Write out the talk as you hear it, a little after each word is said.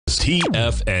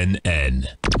TFNN,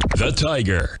 the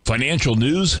Tiger Financial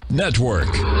News Network.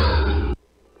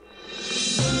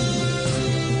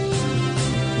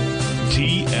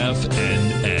 TFNN,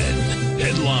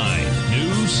 headline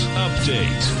news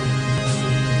update.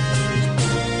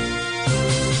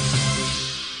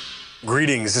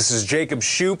 Greetings, this is Jacob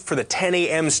Shoup for the 10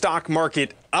 a.m. stock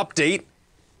market update.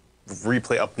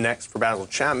 Replay up next for Basil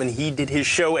Chapman. He did his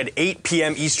show at 8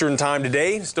 p.m. Eastern time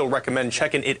today. Still recommend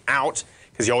checking it out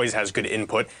because he always has good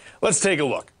input. Let's take a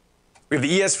look. We have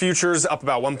the ES futures up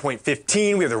about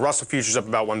 1.15. We have the Russell futures up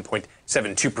about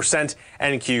 1.72%.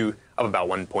 NQ up about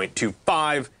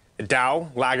 1.25. The Dow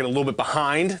lagging a little bit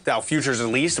behind. Dow futures at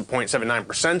least at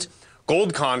 0.79%.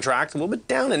 Gold contract a little bit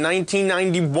down at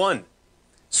 1991.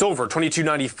 Silver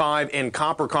 22.95 and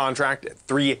copper contract at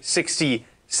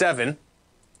 367. And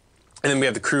then we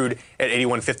have the crude at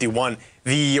 81.51.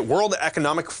 The World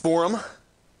Economic Forum,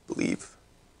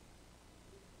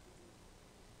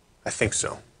 I think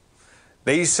so.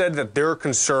 They said that they're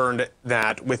concerned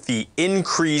that with the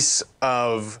increase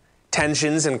of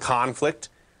tensions and conflict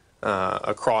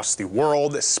across the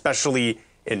world, especially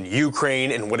in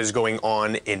Ukraine and what is going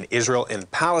on in Israel and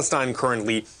Palestine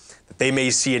currently, that they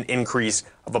may see an increase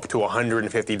of up to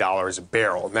 $150 a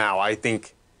barrel. Now, I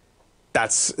think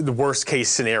that's the worst case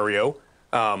scenario,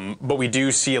 but we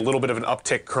do see a little bit of an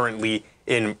uptick currently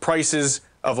in prices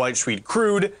of light sweet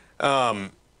crude.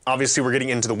 Obviously, we're getting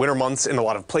into the winter months in a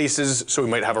lot of places, so we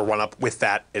might have a run-up with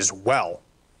that as well.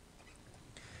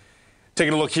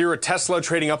 Taking a look here at Tesla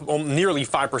trading up nearly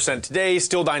 5% today.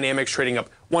 Still Dynamics trading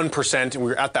up 1%, and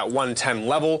we're at that 110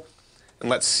 level. And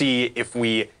let's see if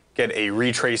we get a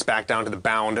retrace back down to the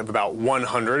bound of about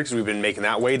 100 because we've been making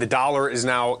that way. The dollar is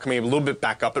now coming a little bit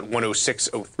back up at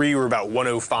 106.03. We're about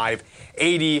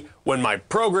 105.80 when my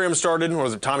program started, or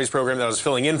was it Tommy's program that I was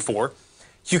filling in for.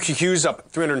 QQQ's up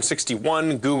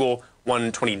 361, Google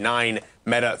 129,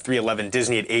 Meta 311,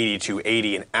 Disney at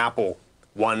 82.80, and Apple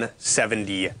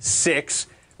 176.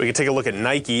 We can take a look at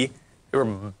Nike. They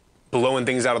were blowing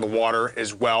things out of the water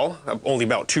as well, only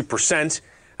about 2%.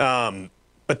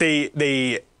 But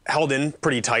they held in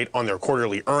pretty tight on their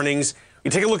quarterly earnings.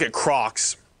 We take a look at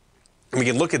Crocs, and we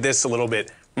can look at this a little bit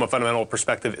from a fundamental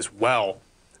perspective as well.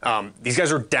 These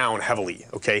guys are down heavily,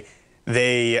 okay?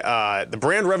 The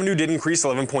brand revenue did increase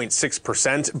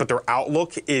 11.6%, but their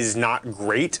outlook is not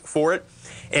great for it.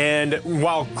 And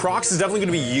while Crocs is definitely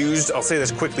going to be used, I'll say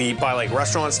this quickly, by like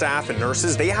restaurant staff and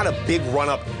nurses, they had a big run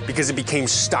up because it became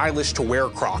stylish to wear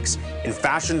Crocs. And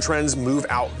fashion trends move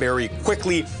out very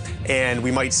quickly, and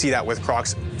we might see that with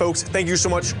Crocs. Folks, thank you so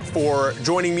much for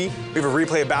joining me. We have a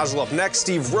replay of Basil up next.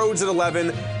 Steve Rhodes at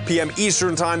 11 p.m.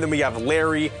 Eastern time. Then we have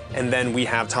Larry, and then we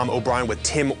have Tom O'Brien with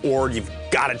Tim Ord. You've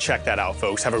got to check that out,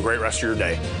 folks. Have a great rest of your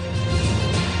day.